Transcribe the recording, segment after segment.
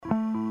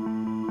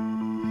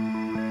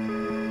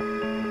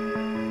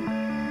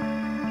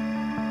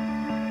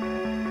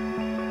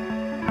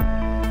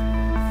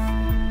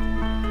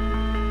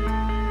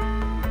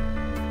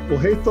Well,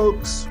 hey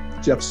folks,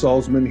 Jeff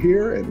Salzman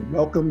here, and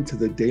welcome to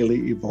the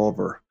Daily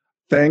Evolver.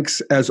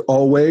 Thanks, as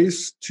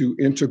always, to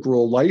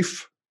Integral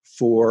Life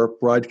for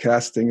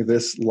broadcasting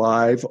this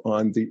live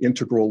on the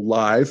Integral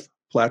Live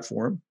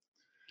platform.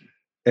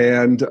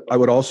 And I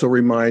would also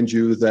remind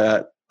you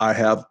that I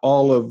have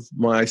all of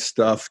my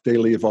stuff,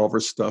 Daily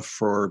Evolver stuff,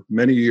 for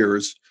many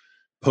years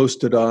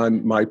posted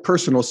on my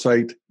personal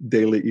site,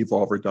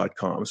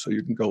 dailyevolver.com. So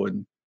you can go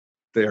in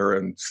there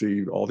and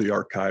see all the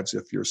archives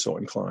if you're so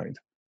inclined.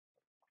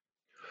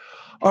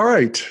 All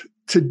right,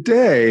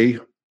 today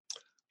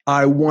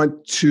I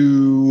want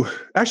to,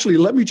 actually,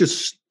 let me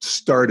just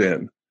start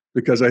in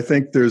because I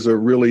think there's a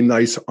really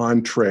nice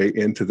entree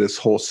into this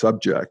whole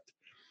subject.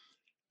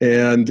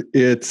 And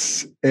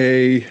it's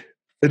a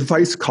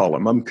advice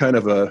column. I'm kind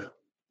of a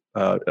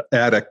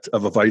addict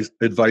of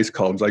advice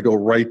columns. I go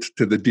right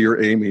to the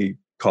Dear Amy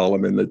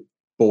column in the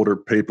Boulder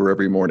paper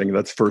every morning.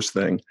 That's first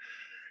thing.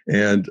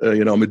 And,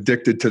 I'm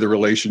addicted to the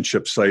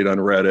relationship site on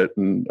Reddit,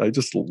 and I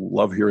just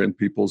love hearing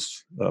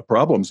people's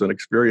problems and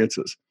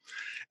experiences.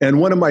 And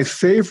one of my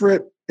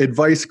favorite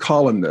advice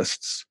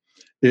columnists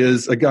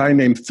is a guy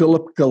named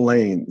Philip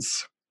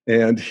Gallanes,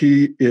 and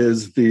he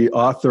is the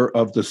author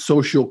of the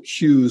Social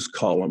Cues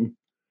column,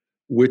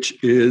 which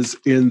is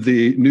in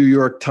the New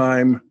York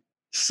Times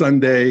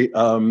Sunday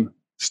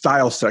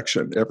style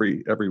section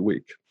every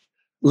week.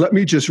 Let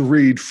me just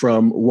read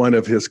from one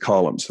of his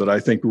columns that I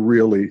think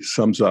really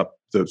sums up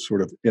the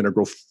sort of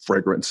integral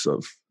fragrance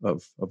of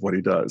what he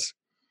does.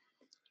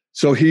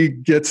 So he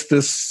gets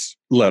this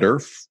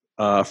letter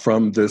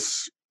from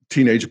this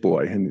teenage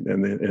boy, and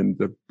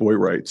the boy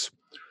writes,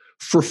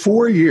 "For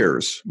 4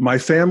 years, my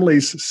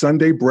family's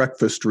Sunday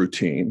breakfast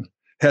routine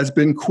has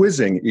been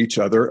quizzing each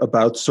other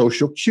about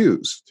social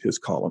cues," his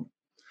column,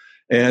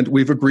 "and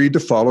we've agreed to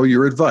follow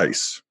your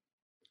advice.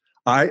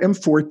 I am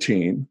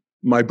 14,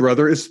 my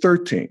brother is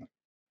 13.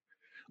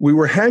 We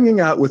were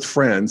hanging out with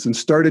friends and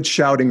started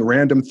shouting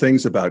random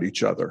things about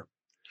each other.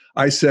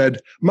 I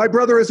said, 'My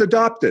brother is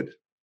adopted.'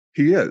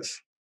 He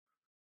is.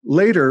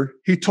 Later,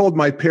 he told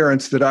my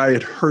parents that I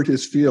had hurt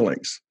his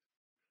feelings.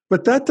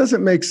 But that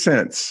doesn't make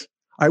sense.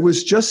 I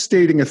was just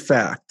stating a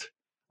fact,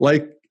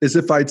 like as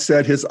if I'd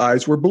said his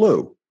eyes were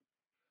blue.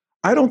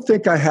 I don't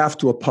think I have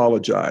to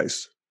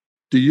apologize.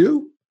 Do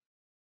you?"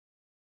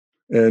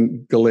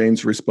 And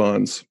Gallanes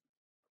responds,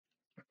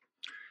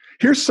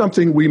 "Here's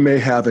something we may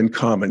have in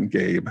common,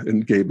 Gabe,"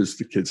 and Gabe is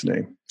the kid's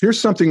name. "Here's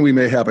something we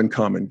may have in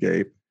common,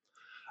 Gabe.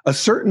 A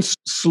certain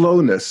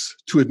slowness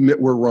to admit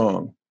we're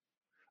wrong,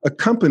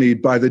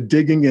 accompanied by the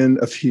digging in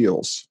of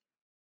heels.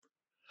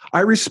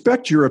 I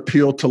respect your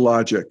appeal to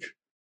logic,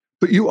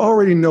 but you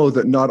already know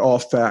that not all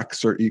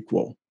facts are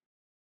equal.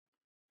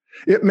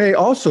 It may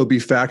also be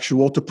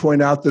factual to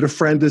point out that a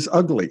friend is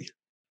ugly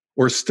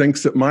or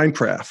stinks at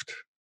Minecraft,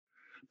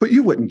 but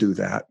you wouldn't do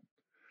that.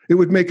 It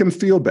would make him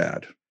feel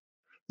bad.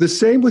 The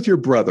same with your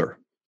brother.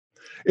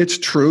 It's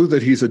true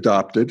that he's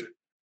adopted,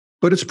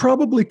 but it's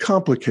probably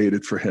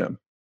complicated for him.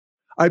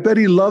 I bet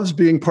he loves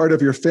being part of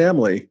your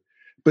family,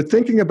 but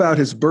thinking about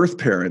his birth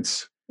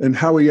parents and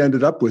how he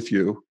ended up with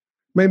you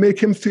may make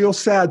him feel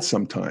sad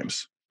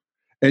sometimes.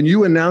 And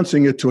you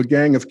announcing it to a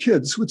gang of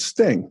kids would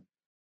sting.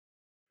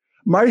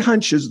 My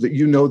hunch is that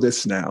you know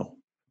this now,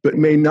 but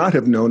may not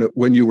have known it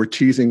when you were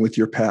teasing with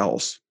your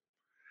pals.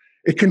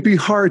 It can be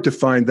hard to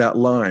find that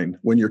line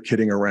when you're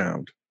kidding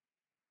around.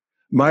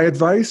 My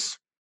advice?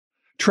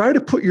 Try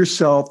to put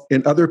yourself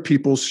in other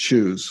people's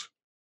shoes.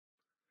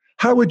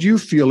 How would you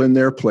feel in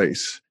their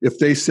place if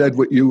they said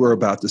what you were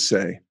about to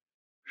say?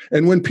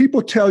 And when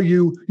people tell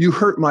you, you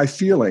hurt my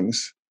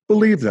feelings,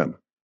 believe them.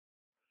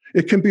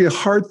 It can be a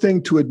hard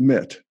thing to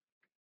admit.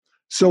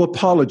 So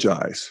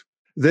apologize.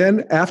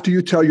 Then, after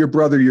you tell your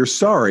brother you're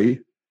sorry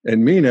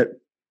and mean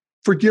it,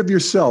 forgive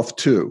yourself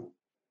too.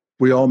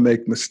 We all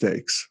make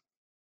mistakes."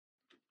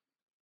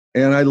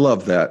 And I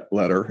love that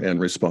letter and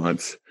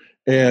response.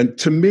 And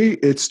to me,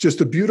 it's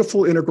just a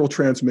beautiful integral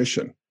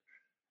transmission.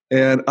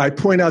 And I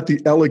point out the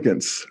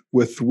elegance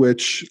with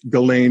which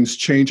Gallanes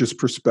changes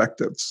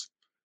perspectives.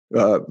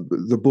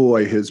 The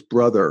boy, his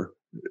brother,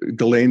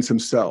 Gallanes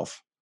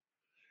himself,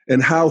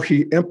 and how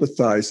he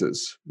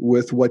empathizes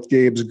with what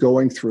Gabe's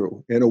going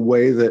through in a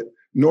way that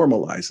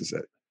normalizes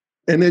it.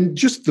 And then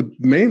just the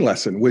main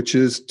lesson, which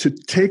is to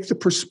take the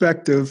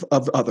perspective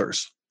of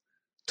others,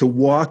 to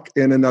walk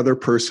in another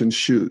person's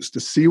shoes, to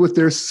see what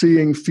they're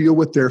seeing, feel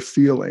what they're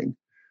feeling.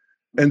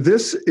 And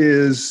this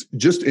is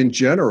just in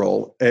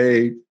general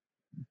a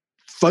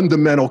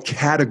fundamental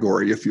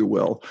category, if you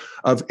will,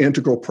 of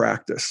integral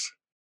practice.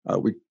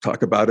 We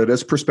talk about it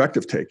as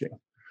perspective taking.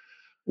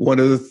 One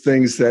of the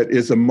things that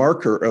is a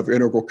marker of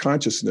integral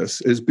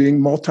consciousness is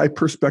being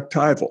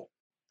multi-perspectival,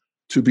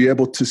 to be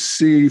able to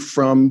see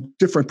from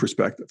different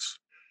perspectives.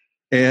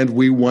 And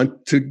we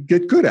want to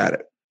get good at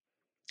it.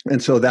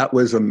 And so that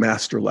was a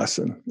master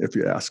lesson, if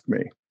you ask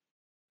me.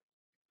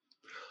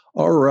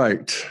 All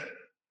right.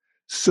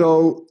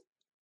 So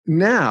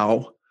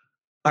now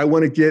I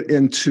want to get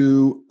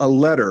into a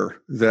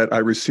letter that I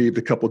received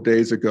a couple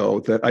days ago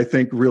that I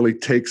think really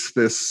takes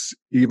this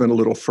even a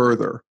little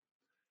further.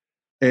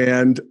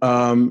 And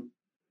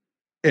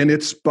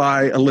it's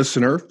by a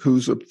listener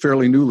who's a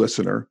fairly new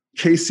listener,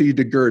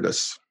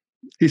 Daugirdas.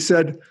 He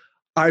said,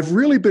 "I've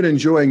really been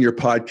enjoying your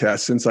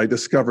podcast since I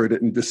discovered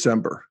it in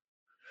December.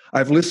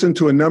 I've listened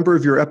to a number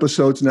of your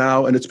episodes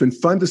now, and it's been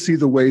fun to see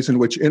the ways in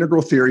which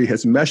integral theory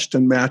has meshed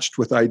and matched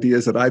with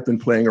ideas that I've been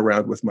playing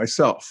around with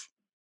myself.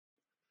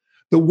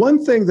 The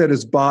one thing that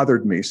has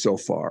bothered me so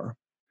far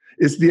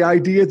is the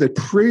idea that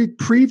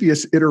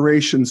previous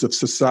iterations of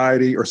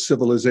society or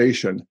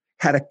civilization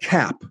had a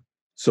cap,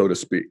 so to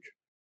speak,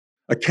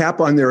 a cap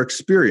on their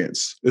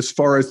experience as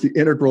far as the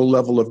integral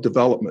level of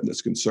development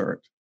is concerned.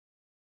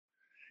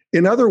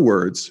 In other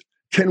words,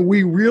 can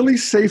we really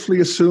safely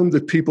assume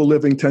that people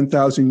living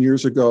 10,000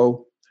 years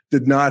ago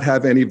did not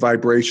have any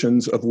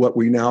vibrations of what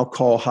we now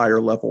call higher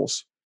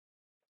levels?"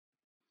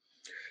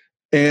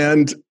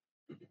 And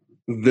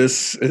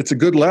it's a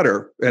good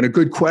letter and a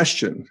good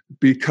question,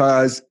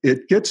 because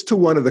it gets to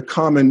one of the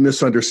common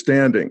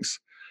misunderstandings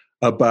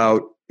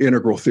about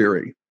integral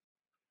theory.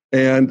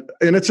 And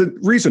it's a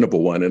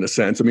reasonable one in a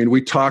sense. I mean, we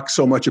talk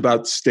so much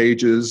about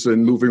stages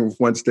and moving from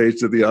one stage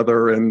to the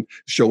other and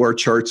show our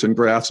charts and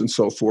graphs and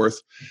so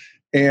forth.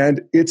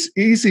 And it's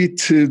easy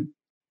to,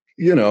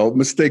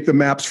 mistake the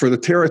maps for the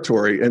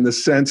territory in the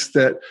sense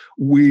that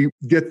we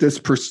get this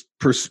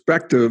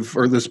perspective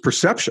or this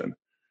perception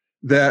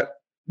that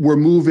we're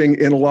moving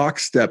in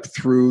lockstep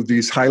through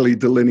these highly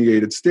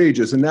delineated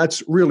stages. And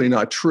that's really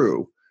not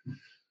true.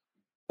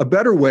 A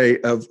better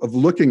way of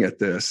looking at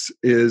this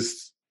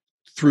is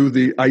through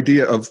the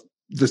idea of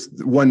this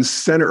one's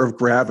center of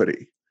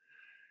gravity.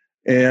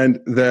 And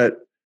that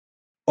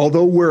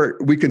although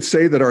we can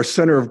say that our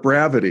center of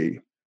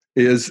gravity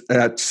is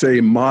at,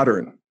 say,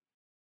 modern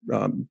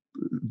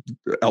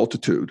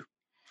altitude,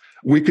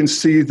 we can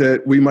see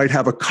that we might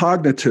have a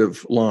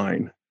cognitive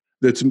line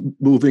that's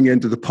moving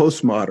into the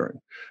postmodern,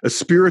 a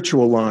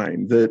spiritual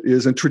line that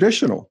is a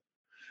traditional,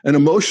 an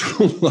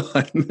emotional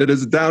line that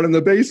is down in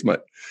the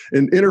basement,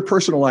 an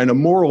interpersonal line, a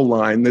moral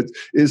line that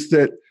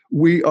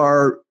we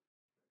are,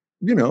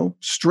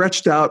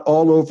 stretched out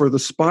all over the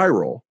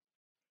spiral,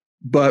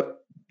 but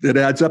it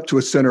adds up to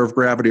a center of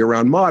gravity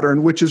around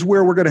modern, which is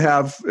where we're going to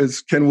have,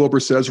 as Ken Wilber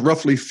says,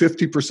 roughly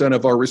 50%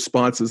 of our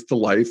responses to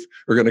life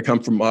are going to come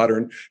from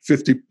modern,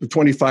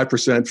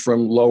 25%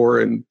 from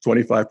lower, and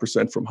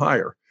 25% from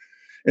higher.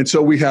 And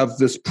so we have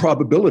this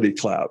probability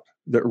cloud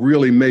that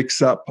really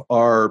makes up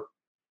our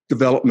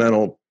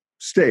developmental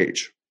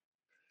stage.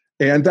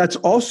 And that's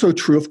also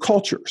true of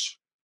cultures.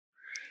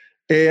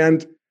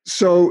 And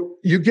so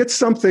you get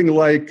something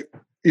like,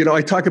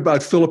 I talk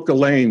about Philip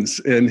Galanes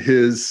and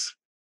his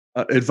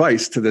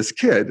advice to this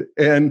kid,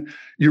 and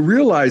you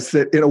realize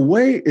that in a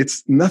way,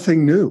 it's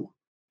nothing new.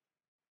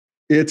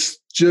 It's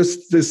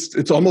just this,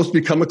 it's almost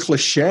become a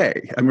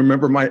cliche. I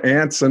remember my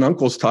aunts and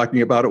uncles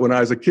talking about it when I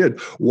was a kid.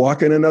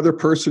 Walk in another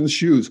person's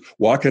shoes,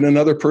 walk in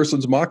another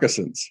person's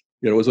moccasins.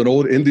 It was an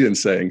old Indian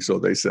saying, so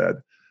they said,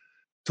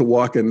 to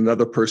walk in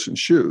another person's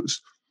shoes.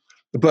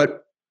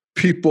 But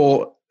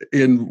people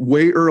in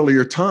way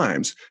earlier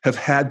times have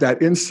had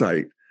that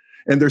insight.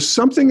 And there's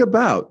something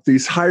about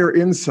these higher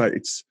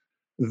insights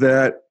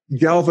that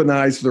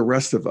galvanize the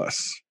rest of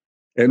us.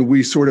 And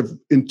we sort of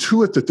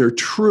intuit that they're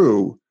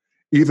true,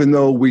 even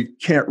though we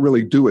can't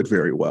really do it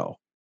very well.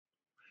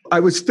 I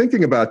was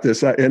thinking about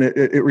this, and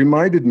it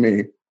reminded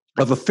me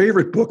of a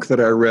favorite book that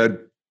I read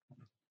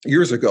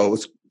years ago.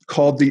 It's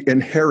called The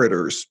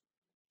Inheritors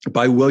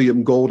by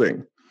William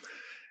Golding.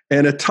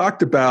 And it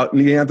talked about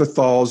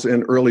Neanderthals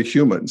and early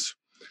humans.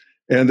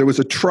 And there was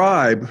a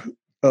tribe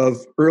of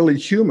early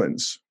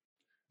humans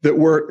that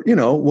were,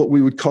 what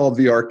we would call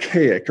the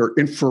archaic or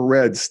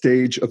infrared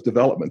stage of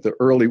development. The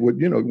early when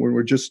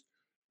we're just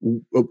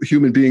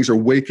human beings are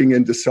waking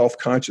into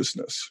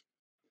self-consciousness.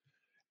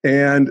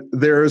 And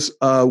there's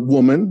a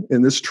woman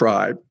in this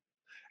tribe,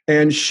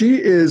 and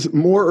she is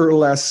more or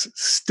less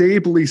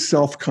stably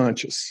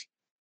self-conscious.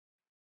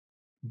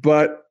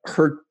 But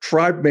her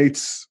tribe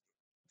mates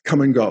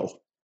come and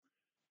go,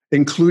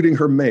 including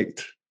her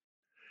mate.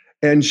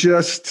 And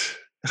just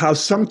how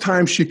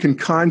sometimes she can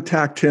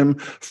contact him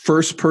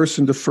first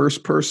person to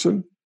first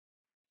person,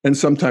 and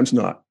sometimes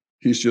not.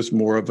 He's just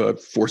more of a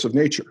force of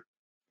nature.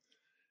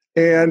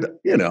 And,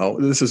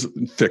 this is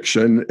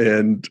fiction,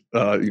 and,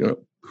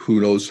 who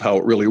knows how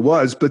it really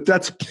was, but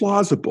that's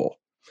plausible.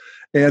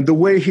 And the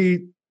way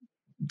he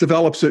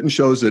develops it and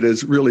shows it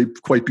is really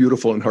quite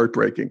beautiful and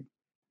heartbreaking.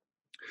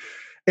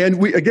 And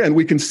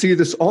we can see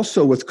this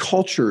also with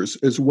cultures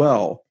as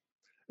well,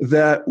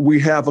 that we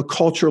have a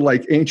culture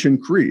like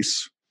ancient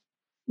Greece,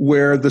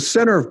 where the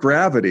center of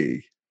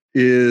gravity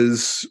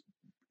is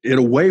in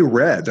a way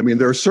red. I mean,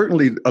 there are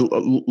certainly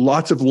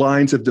lots of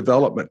lines of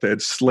development. They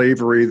had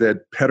slavery, they had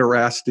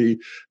pederasty,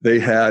 they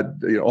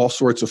had all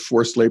sorts of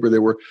forced labor. They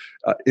were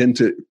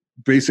into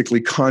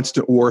basically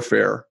constant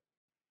warfare.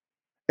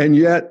 And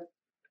yet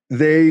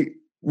they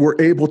were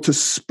able to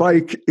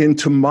spike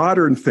into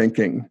modern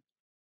thinking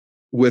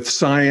with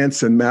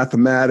science and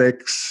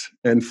mathematics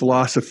and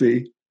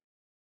philosophy.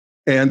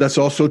 And that's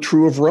also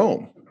true of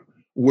Rome,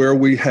 where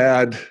we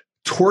had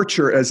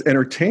torture as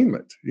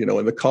entertainment, in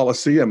the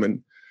Colosseum,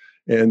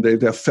 and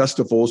they'd have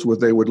festivals where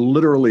they would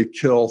literally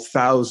kill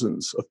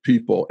thousands of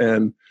people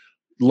and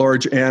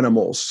large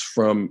animals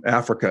from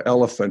Africa,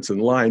 elephants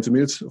and lions. I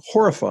mean, it's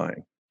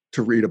horrifying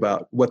to read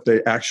about what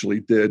they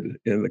actually did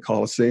in the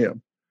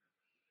Colosseum.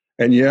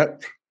 And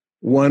yet,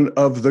 one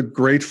of the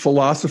great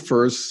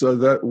philosophers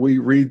that we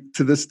read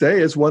to this day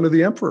is one of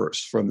the emperors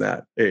from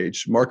that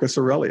age, Marcus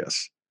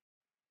Aurelius.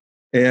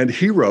 And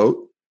he wrote,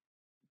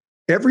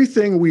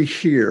 "Everything we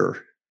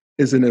hear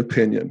is an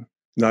opinion,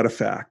 not a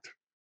fact.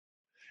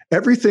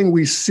 Everything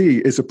we see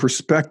is a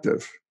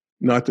perspective,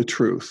 not the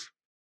truth."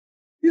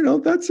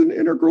 That's an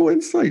integral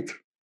insight,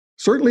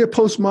 certainly a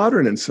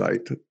postmodern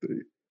insight.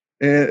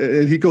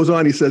 And he goes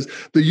on, he says,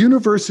 "The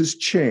universe is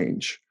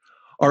change.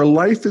 Our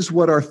life is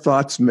what our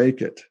thoughts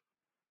make it.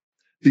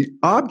 The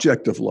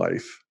object of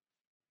life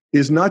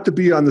is not to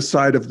be on the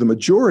side of the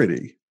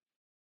majority,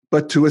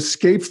 but to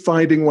escape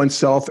finding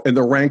oneself in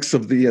the ranks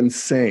of the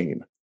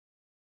insane.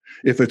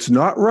 If it's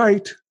not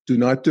right, do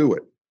not do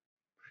it.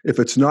 If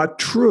it's not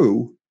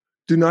true,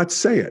 do not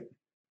say it."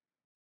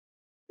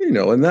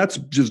 And that's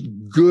just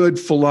good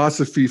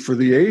philosophy for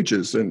the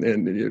ages. And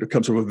it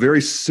comes from a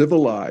very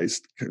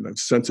civilized kind of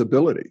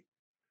sensibility.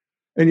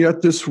 And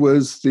yet this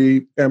was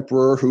the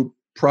emperor who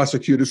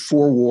prosecuted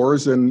 4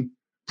 wars and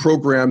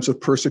programs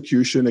of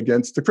persecution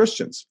against the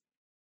Christians.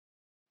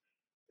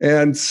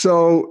 And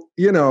so,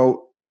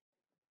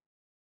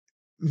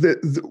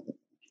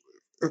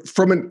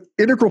 from an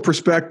integral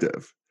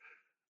perspective,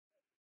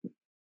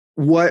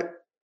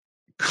 what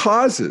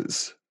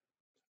causes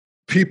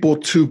people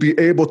to be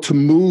able to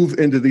move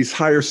into these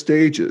higher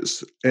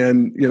stages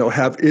and,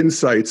 have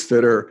insights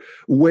that are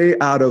way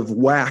out of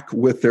whack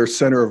with their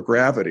center of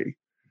gravity,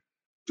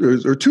 there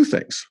are 2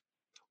 things.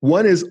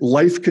 One is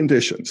life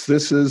conditions.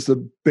 This is the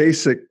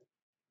basic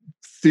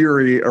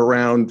theory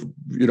around,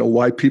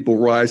 why people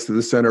rise to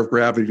the center of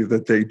gravity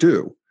that they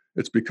do.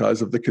 It's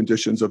because of the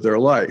conditions of their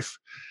life.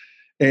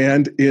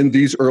 And in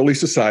these early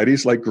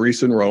societies like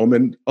Greece and Rome,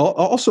 and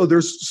also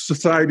there's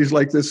societies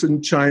like this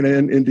in China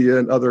and India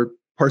and other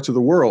parts of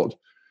the world,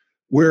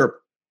 where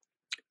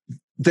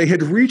they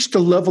had reached a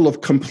level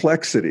of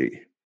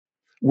complexity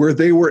where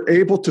they were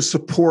able to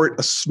support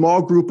a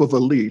small group of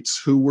elites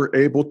who were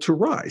able to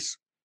rise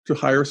to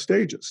higher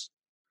stages.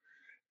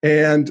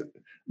 And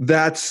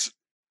that's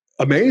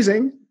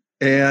amazing.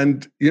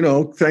 And,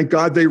 thank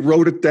God they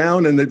wrote it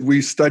down and that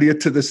we study it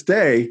to this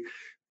day.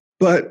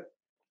 But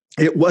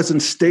it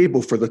wasn't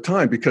stable for the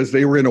time because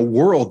they were in a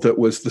world that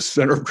was the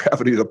center of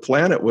gravity of the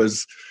planet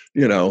was,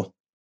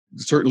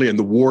 certainly in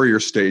the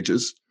warrior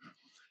stages.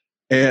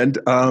 And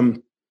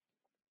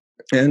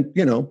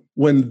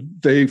when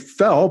they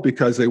fell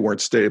because they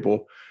weren't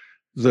stable,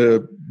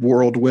 the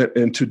world went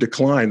into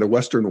decline. The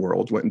Western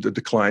world went into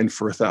decline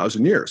for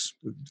 1,000 years,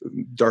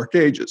 dark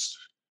ages.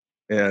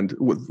 And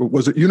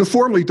was it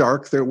uniformly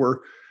dark? There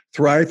were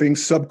thriving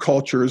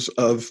subcultures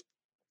of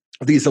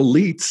these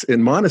elites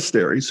in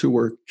monasteries who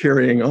were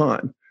carrying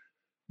on.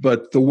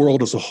 But the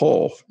world as a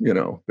whole,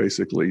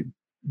 basically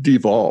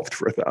devolved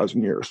for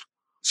 1,000 years.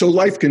 So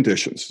life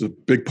conditions is a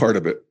big part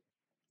of it.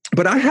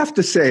 But I have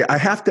to say, I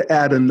have to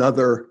add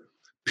another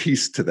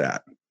piece to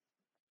that.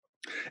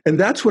 And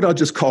that's what I'll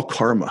just call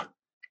karma.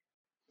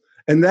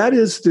 And that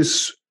is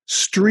this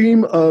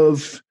stream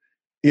of,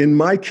 in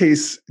my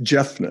case,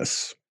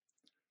 Jeffness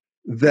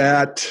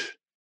that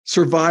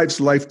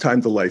survives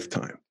lifetime to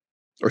lifetime,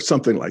 or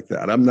something like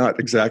that. I'm not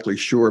exactly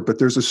sure, but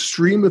there's a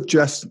stream of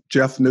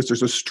Jeffness.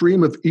 There's a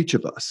stream of each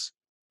of us.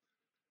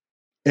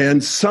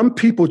 And some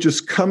people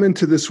just come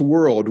into this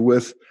world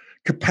with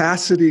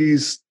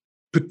capacities,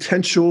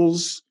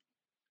 potentials,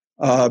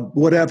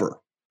 whatever,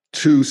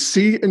 to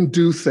see and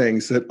do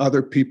things that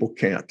other people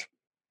can't.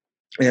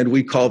 And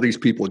we call these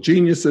people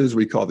geniuses.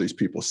 We call these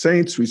people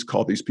saints. We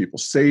call these people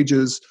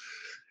sages.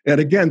 And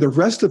again, the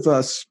rest of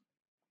us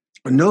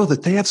know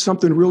that they have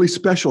something really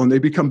special and they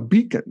become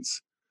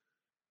beacons.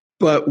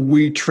 But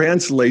we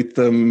translate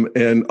them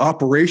and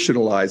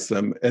operationalize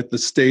them at the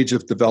stage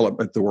of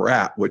development that we're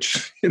at,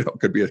 which,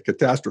 could be a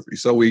catastrophe.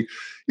 So we,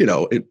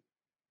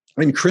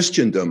 in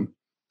Christendom,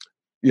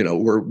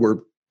 we're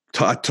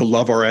taught to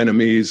love our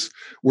enemies.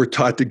 We're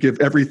taught to give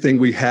everything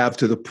we have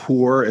to the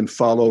poor and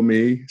follow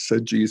me,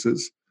 said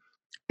Jesus.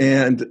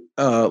 And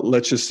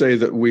let's just say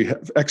that we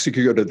have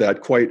executed that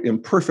quite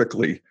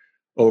imperfectly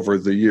over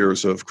the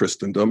years of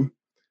Christendom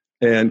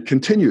and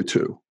continue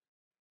to.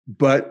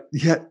 But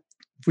yet,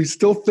 we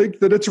still think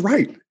that it's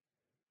right.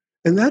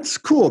 And that's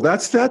cool.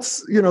 That's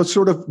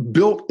sort of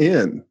built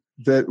in,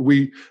 that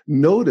we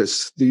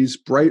notice these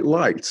bright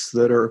lights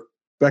that are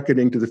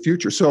beckoning to the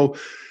future. So,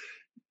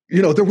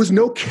 there was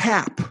no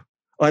cap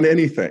on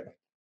anything.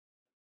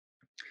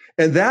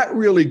 And that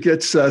really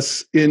gets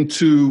us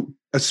into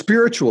a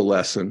spiritual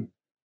lesson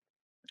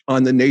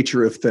on the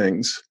nature of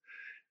things.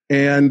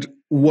 And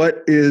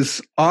what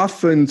is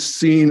often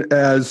seen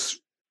as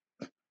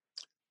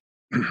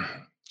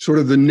sort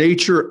of the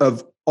nature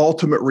of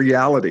ultimate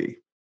reality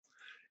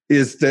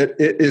is that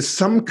it is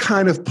some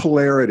kind of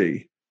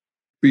polarity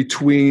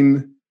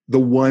between the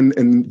one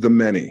and the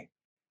many,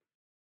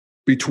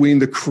 between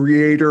the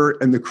creator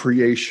and the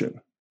creation,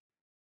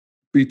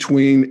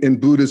 between, in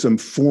Buddhism,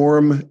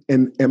 form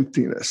and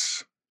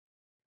emptiness.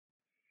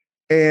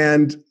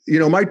 And,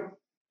 my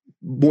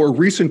more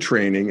recent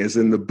training is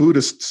in the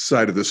Buddhist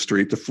side of the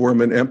street, the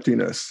form and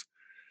emptiness.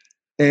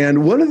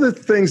 And one of the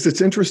things that's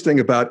interesting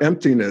about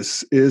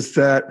emptiness is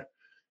that,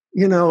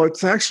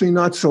 it's actually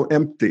not so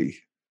empty,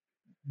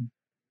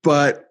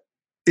 but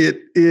it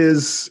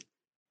is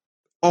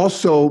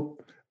also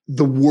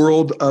the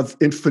world of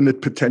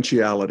infinite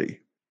potentiality.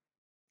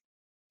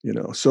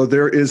 So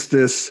there is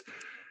this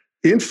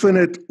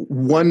infinite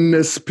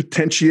oneness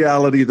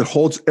potentiality that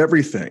holds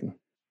everything.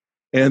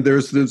 And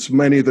there's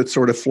many that's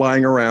sort of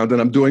flying around,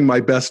 and I'm doing my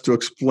best to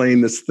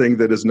explain this thing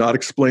that is not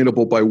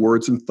explainable by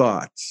words and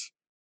thoughts.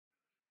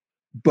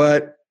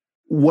 But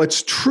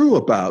what's true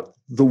about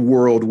the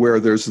world where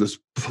there's this,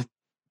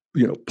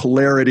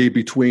 polarity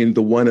between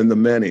the one and the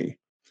many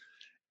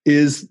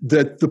is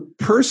that the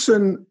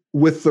person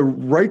with the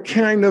right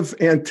kind of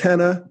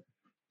antenna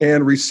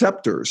and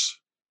receptors,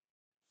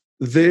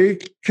 they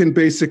can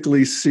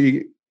basically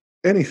see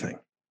anything.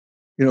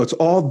 It's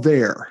all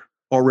there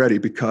already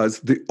because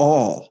the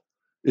all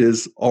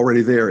is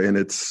already there in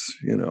its,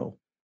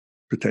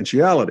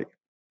 potentiality.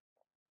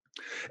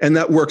 And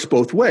that works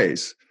both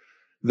ways.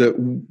 That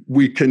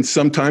we can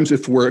sometimes,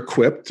 if we're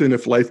equipped and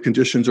if life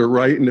conditions are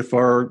right and if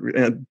our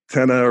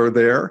antenna are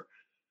there,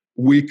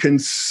 we can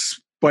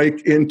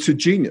spike into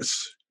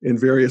genius in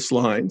various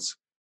lines.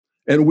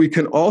 And we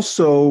can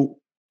also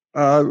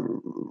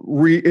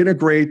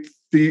reintegrate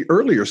the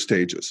earlier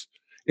stages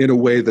in a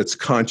way that's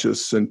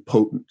conscious and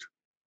potent.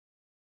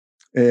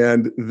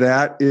 And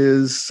that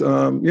is,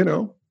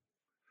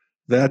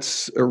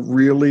 that's a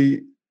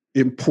really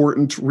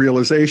important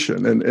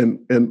realization.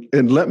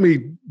 And let me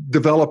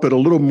develop it a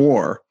little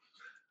more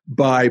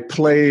by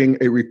playing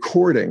a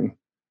recording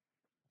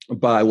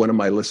by one of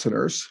my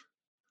listeners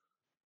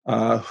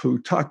who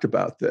talked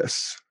about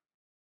this.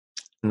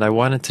 And I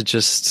wanted to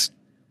just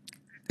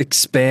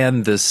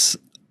expand this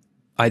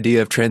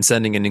idea of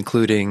transcending and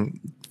including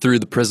through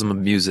the prism of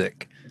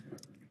music.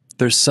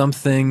 There's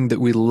something that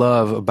we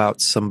love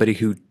about somebody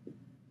who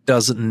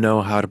doesn't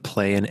know how to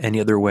play in any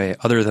other way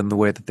other than the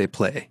way that they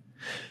play,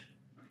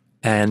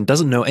 and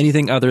doesn't know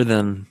anything other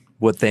than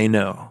what they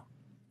know.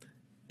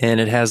 And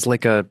it has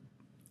like a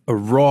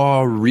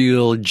raw,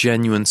 real,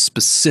 genuine,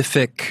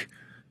 specific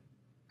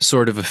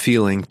sort of a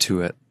feeling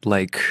to it.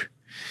 Like,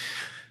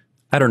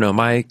 I don't know,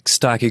 my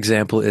stock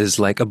example is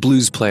like a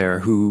blues player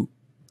who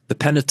the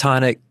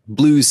pentatonic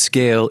blues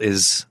scale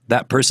is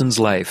that person's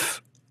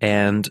life.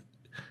 And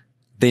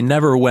they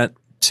never went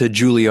to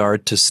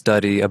Juilliard to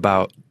study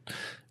about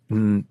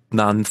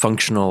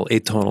non-functional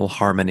atonal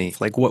harmony.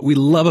 Like, what we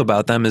love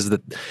about them is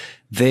that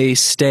they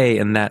stay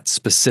in that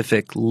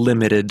specific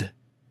limited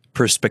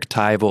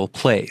perspectival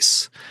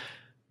place.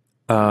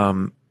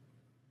 And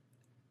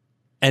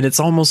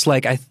it's almost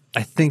like I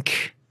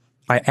think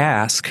I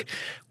ask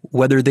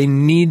whether they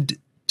need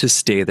to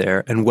stay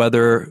there, and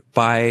whether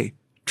by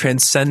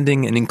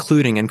transcending and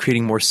including and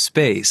creating more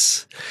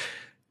space,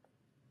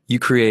 you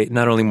create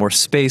not only more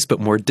space, but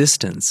more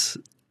distance.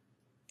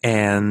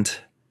 And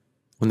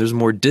when there's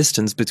more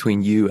distance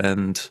between you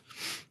and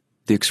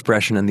the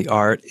expression and the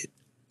art,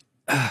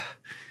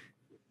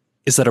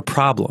 is that a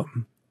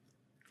problem?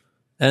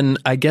 And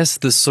I guess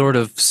this sort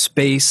of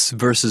space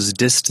versus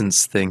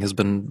distance thing has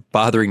been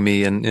bothering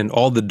me in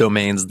all the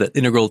domains that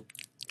Integral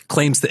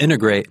claims to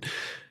integrate,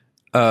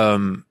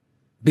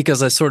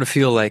 because I sort of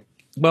feel like,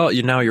 well,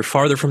 you're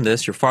farther from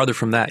this, you're farther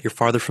from that, you're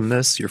farther from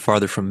this, you're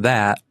farther from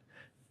that.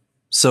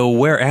 So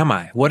where am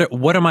I?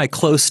 What am I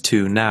close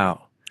to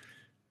now?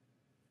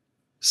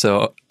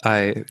 So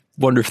I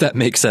wonder if that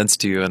makes sense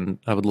to you, and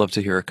I would love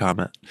to hear a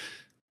comment.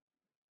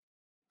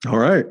 All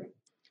right.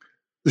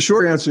 The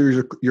short answer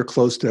is you're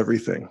close to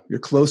everything. You're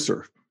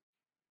closer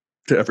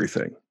to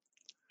everything.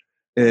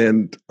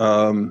 And,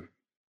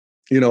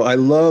 I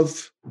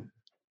love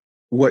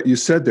what you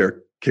said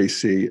there,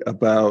 KC,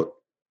 about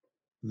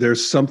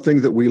there's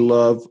something that we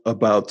love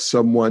about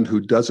someone who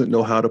doesn't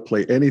know how to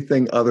play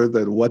anything other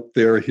than what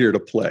they're here to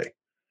play.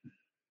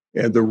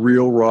 And the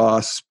real,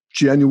 raw,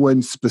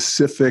 genuine,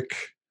 specific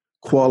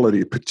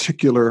quality,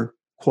 particular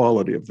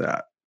quality of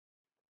that.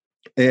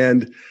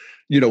 And,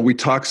 we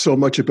talk so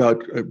much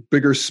about a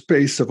bigger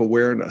space of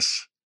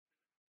awareness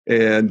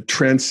and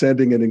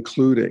transcending and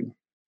including.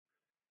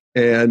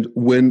 And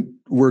when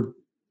we're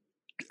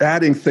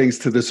adding things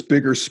to this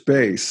bigger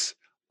space,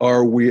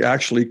 are we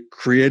actually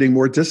creating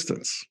more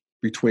distance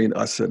between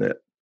us and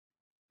it?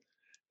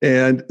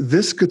 And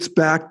this gets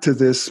back to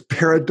this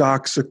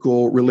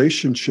paradoxical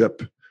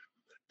relationship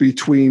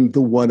between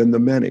the one and the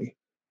many.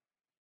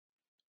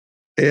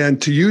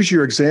 And to use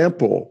your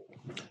example,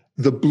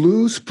 the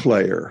blues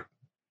player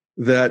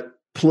that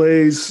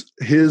plays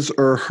his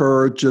or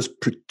her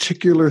just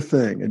particular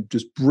thing and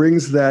just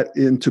brings that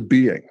into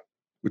being,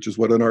 which is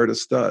what an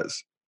artist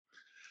does.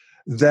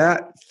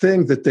 That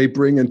thing that they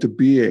bring into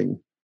being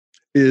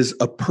is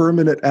a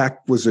permanent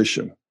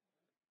acquisition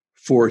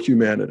for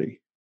humanity.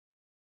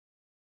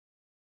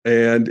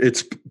 And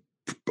it's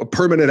a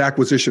permanent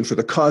acquisition for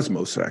the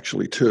cosmos,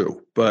 actually,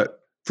 too, but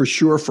for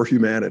sure for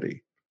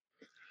humanity.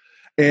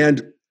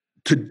 And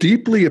to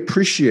deeply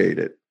appreciate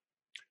it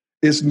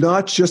is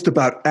not just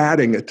about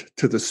adding it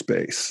to the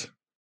space,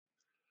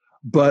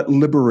 but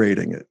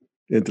liberating it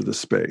into the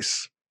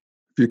space.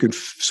 You can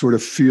sort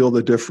of feel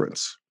the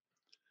difference.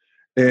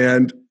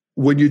 And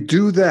when you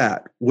do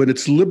that, when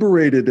it's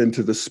liberated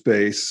into the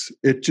space,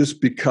 it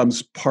just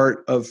becomes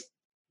part of,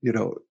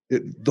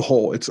 the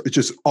whole. It's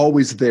just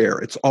always there.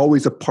 It's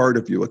always a part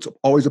of you. It's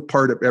always a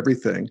part of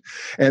everything.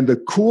 And the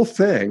cool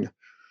thing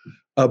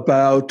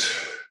about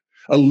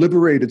a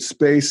liberated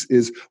space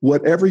is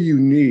whatever you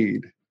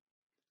need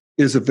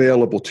is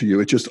available to you.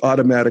 It just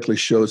automatically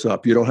shows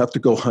up. You don't have to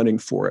go hunting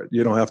for it.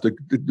 You don't have to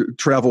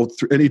travel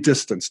through any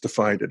distance to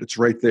find it. It's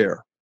right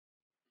there.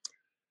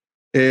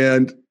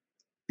 And,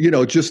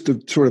 just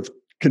to sort of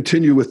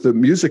continue with the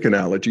music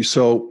analogy.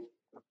 So,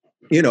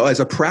 as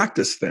a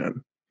practice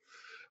then,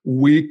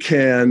 we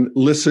can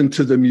listen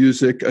to the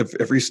music of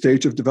every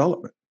stage of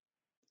development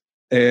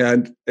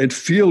and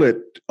feel it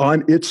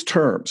on its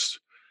terms,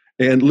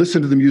 and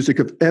listen to the music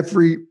of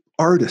every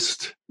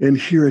artist and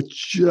hear it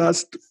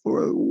just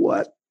for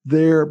what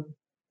they're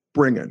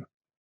bringing.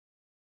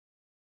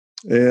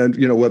 And,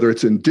 whether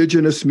it's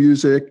indigenous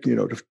music,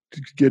 to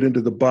get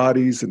into the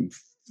bodies and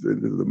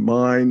the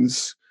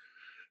minds,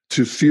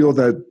 to feel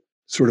that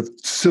sort of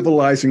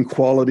civilizing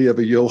quality of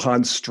a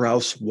Johann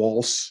Strauss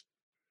waltz,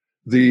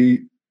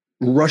 the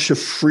rush of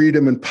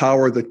freedom and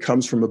power that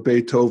comes from a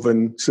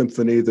Beethoven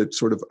symphony that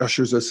sort of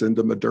ushers us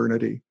into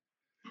modernity,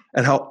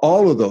 and how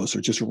all of those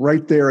are just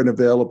right there and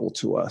available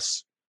to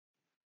us.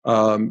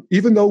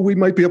 Even though we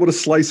might be able to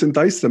slice and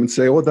dice them and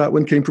say, oh, that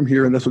one came from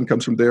here and this one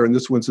comes from there and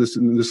this one's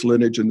in this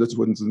lineage and this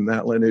one's in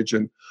that lineage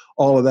and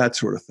all of that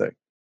sort of thing.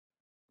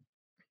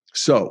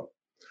 So,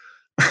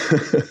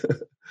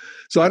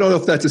 so I don't know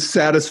if that's a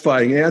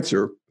satisfying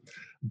answer,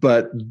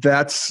 but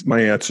that's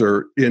my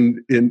answer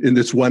in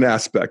this one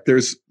aspect.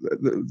 There's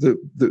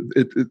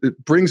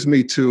it brings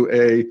me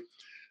to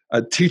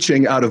a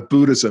teaching out of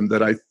Buddhism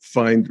that I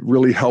find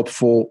really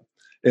helpful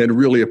and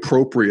really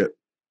appropriate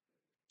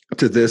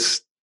to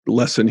this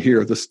lesson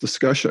here, this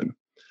discussion.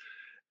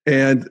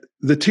 And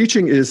the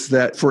teaching is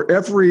that for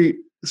every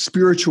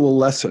spiritual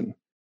lesson,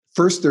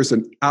 first there's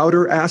an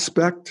outer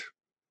aspect,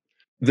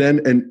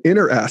 then an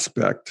inner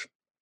aspect,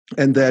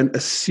 and then a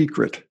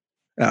secret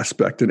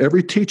aspect. And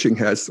every teaching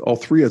has all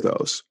three of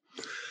those.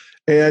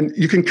 And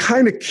you can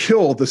kind of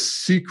kill the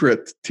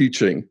secret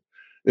teaching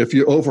if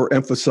you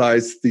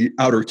overemphasize the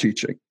outer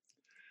teaching.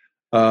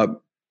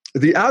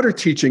 The outer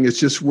teaching is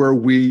just where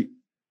we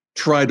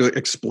try to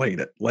explain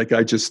it, like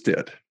I just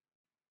did,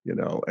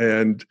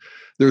 and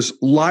there's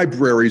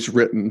libraries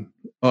written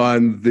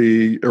on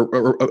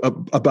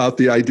about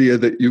the idea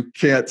that you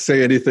can't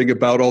say anything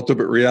about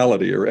ultimate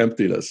reality or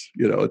emptiness.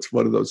 It's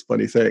one of those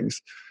funny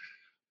things.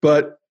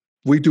 But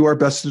we do our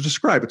best to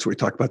describe it. So we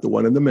talk about the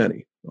one and the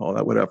many, all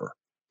that, whatever.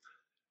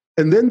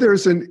 And then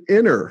there's an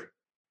inner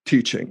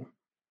teaching.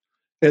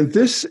 And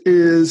this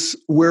is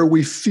where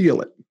we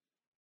feel it.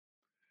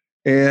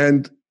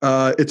 And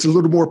it's a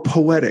little more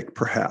poetic,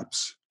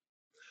 perhaps.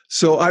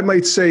 So I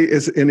might say,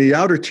 is in the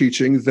outer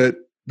teaching, that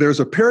there's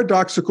a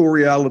paradoxical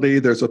reality,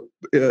 there's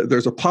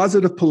a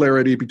positive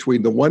polarity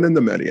between the one and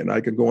the many, and I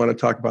could go on and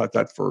talk about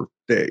that for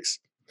days.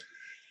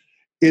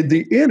 In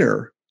the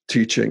inner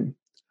teaching,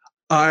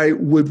 I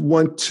would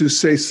want to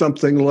say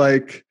something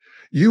like,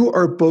 you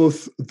are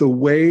both the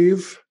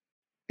wave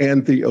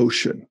and the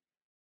ocean.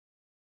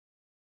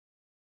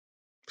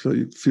 So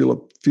you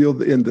feel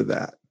the end of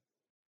that.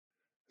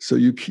 So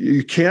you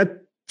can't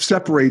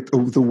separate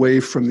the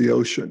wave from the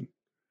ocean.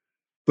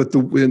 But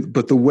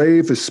the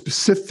wave is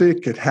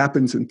specific. It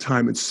happens in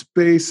time and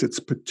space. It's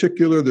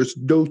particular. There's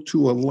no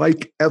two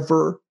alike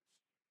ever.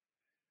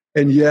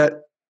 And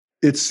yet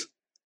it's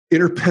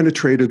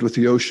interpenetrated with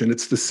the ocean.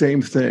 It's the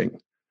same thing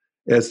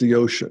as the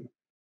ocean.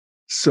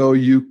 So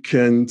you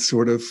can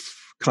sort of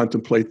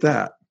contemplate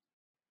that.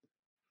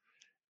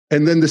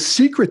 And then the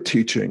secret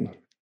teaching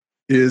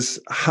is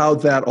how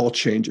that all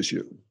changes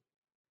you.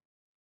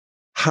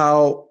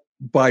 How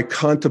by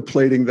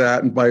contemplating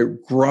that and by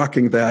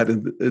grokking that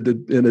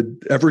in an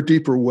ever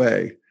deeper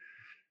way,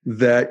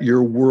 that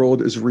your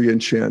world is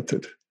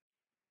re-enchanted,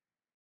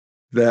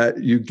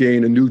 that you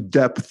gain a new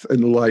depth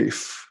in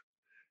life,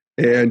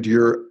 and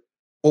your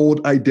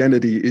old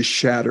identity is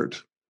shattered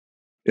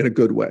in a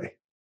good way,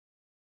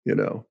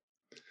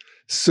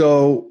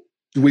 So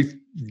we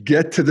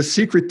get to the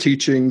secret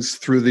teachings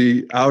through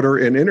the outer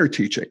and inner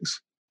teachings,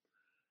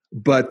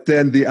 but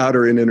then the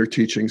outer and inner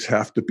teachings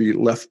have to be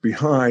left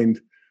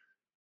behind.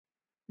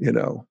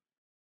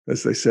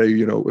 As they say,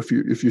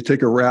 if you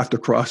take a raft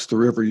across the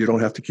river, you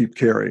don't have to keep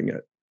carrying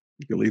it.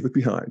 You can leave it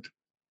behind.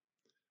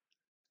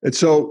 And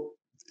so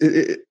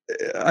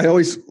I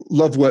always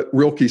love what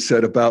Rilke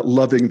said about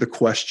loving the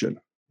question,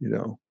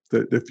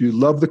 that if you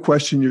love the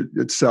question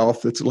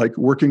itself, it's like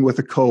working with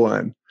a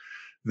koan,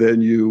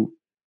 then you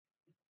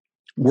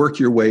work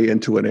your way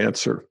into an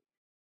answer.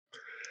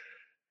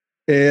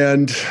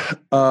 And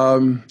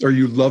or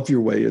you love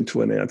your way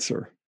into an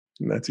answer,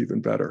 and that's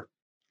even better.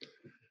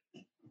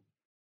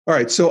 All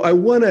right, so I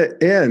want to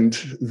end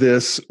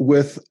this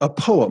with a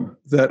poem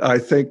that I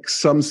think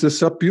sums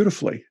this up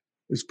beautifully.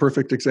 It's a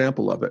perfect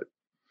example of it.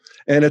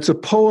 And it's a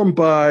poem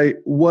by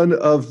one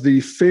of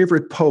the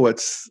favorite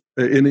poets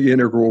in the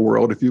integral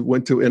world. If you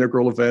went to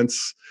integral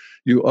events,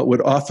 you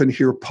would often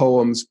hear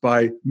poems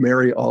by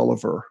Mary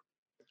Oliver.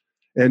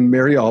 And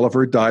Mary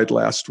Oliver died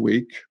last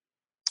week.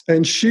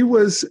 And she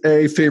was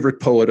a favorite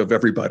poet of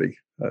everybody,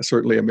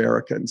 certainly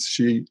Americans.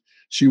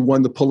 She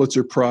won the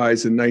Pulitzer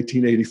Prize in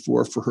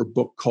 1984 for her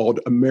book called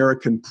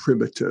American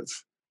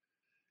Primitive.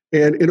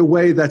 And in a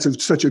way,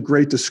 that's such a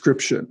great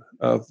description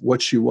of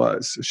what she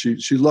was.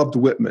 She loved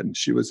Whitman.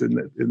 She was in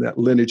that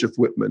lineage of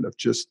Whitman, of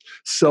just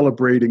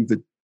celebrating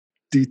the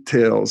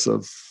details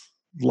of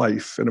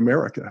life in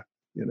America,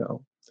 you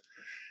know.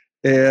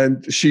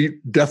 And she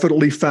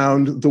definitely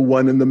found the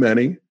one in the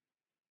many.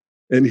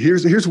 And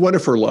here's one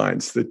of her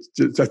lines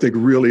that I think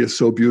really is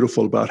so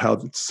beautiful about how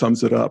it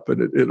sums it up.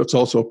 And it's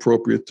also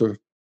appropriate to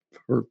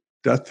her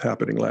death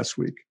happening last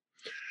week.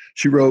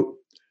 She wrote,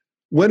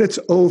 "When it's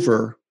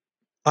over,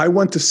 I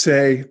want to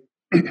say,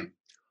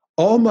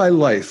 all my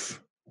life,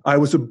 I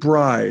was a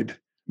bride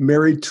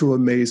married to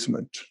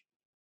amazement.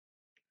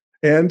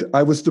 And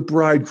I was the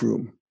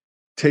bridegroom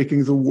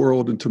taking the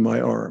world into my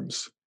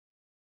arms."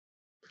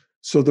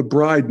 So the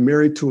bride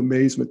married to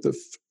amazement, the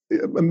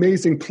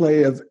amazing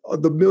play of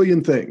the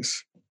million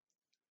things,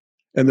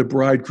 and the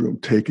bridegroom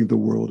taking the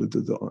world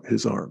into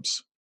his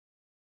arms.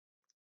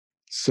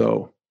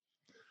 So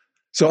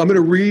I'm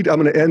going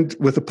to end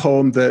with a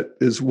poem that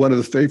is one of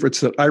the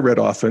favorites that I read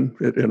often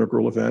at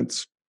integral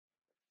events.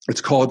 It's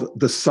called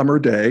The Summer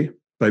Day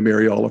by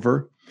Mary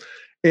Oliver.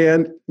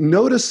 And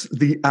notice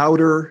the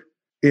outer,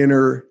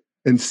 inner,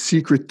 and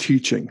secret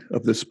teaching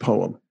of this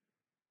poem.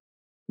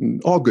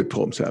 And all good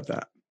poems have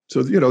that. So,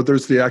 you know,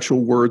 there's the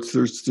actual words,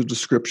 there's the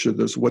description,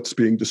 there's what's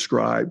being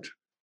described.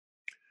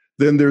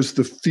 Then there's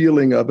the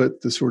feeling of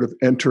it, the sort of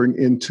entering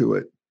into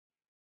it.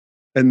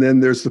 And then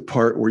there's the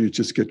part where you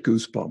just get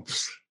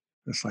goosebumps.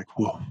 It's like,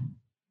 whoa,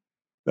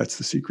 that's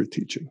the secret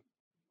teaching.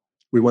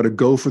 We want to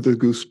go for the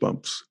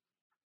goosebumps.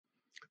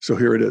 So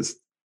here it is.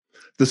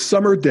 The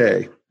Summer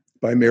Day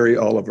by Mary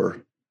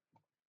Oliver.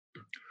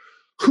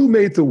 Who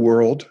made the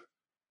world?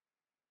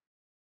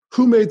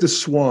 Who made the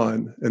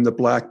swan and the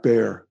black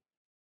bear?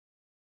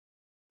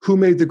 Who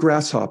made the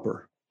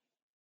grasshopper?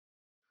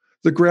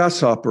 The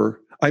grasshopper,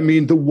 I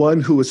mean the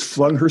one who has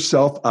flung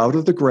herself out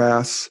of the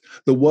grass,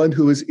 the one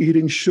who is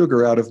eating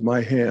sugar out of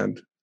my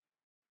hand,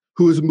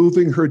 who is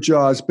moving her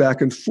jaws back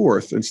and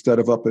forth instead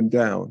of up and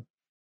down,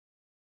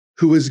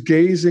 who is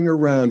gazing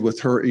around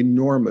with her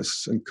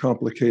enormous and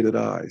complicated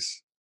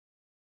eyes.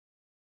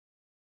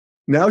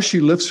 Now she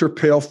lifts her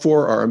pale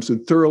forearms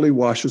and thoroughly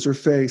washes her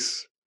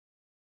face.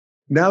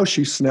 Now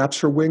she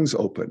snaps her wings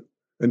open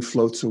and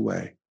floats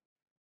away.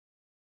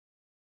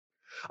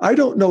 I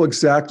don't know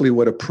exactly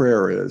what a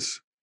prayer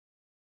is.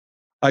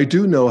 I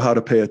do know how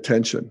to pay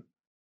attention,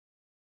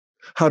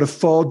 how to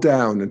fall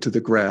down into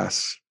the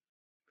grass,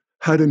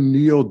 how to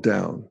kneel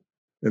down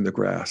in the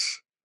grass,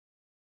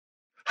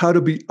 how to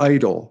be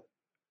idle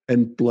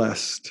and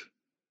blessed,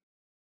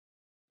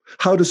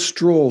 how to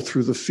stroll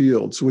through the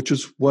fields, which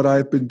is what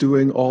I've been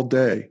doing all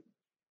day.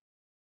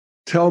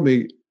 Tell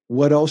me,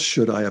 what else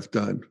should I have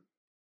done?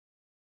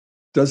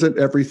 Doesn't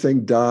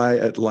everything die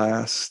at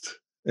last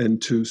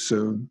and too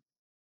soon?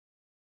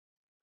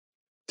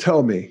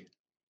 Tell me,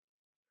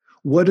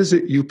 what is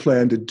it you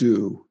plan to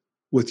do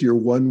with your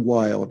one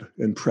wild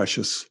and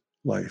precious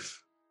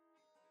life?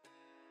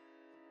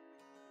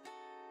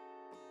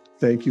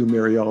 Thank you,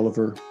 Mary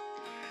Oliver.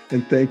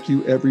 And thank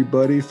you,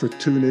 everybody, for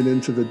tuning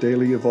into the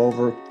Daily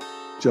Evolver.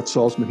 Jeff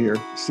Salzman here.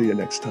 See you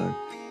next time.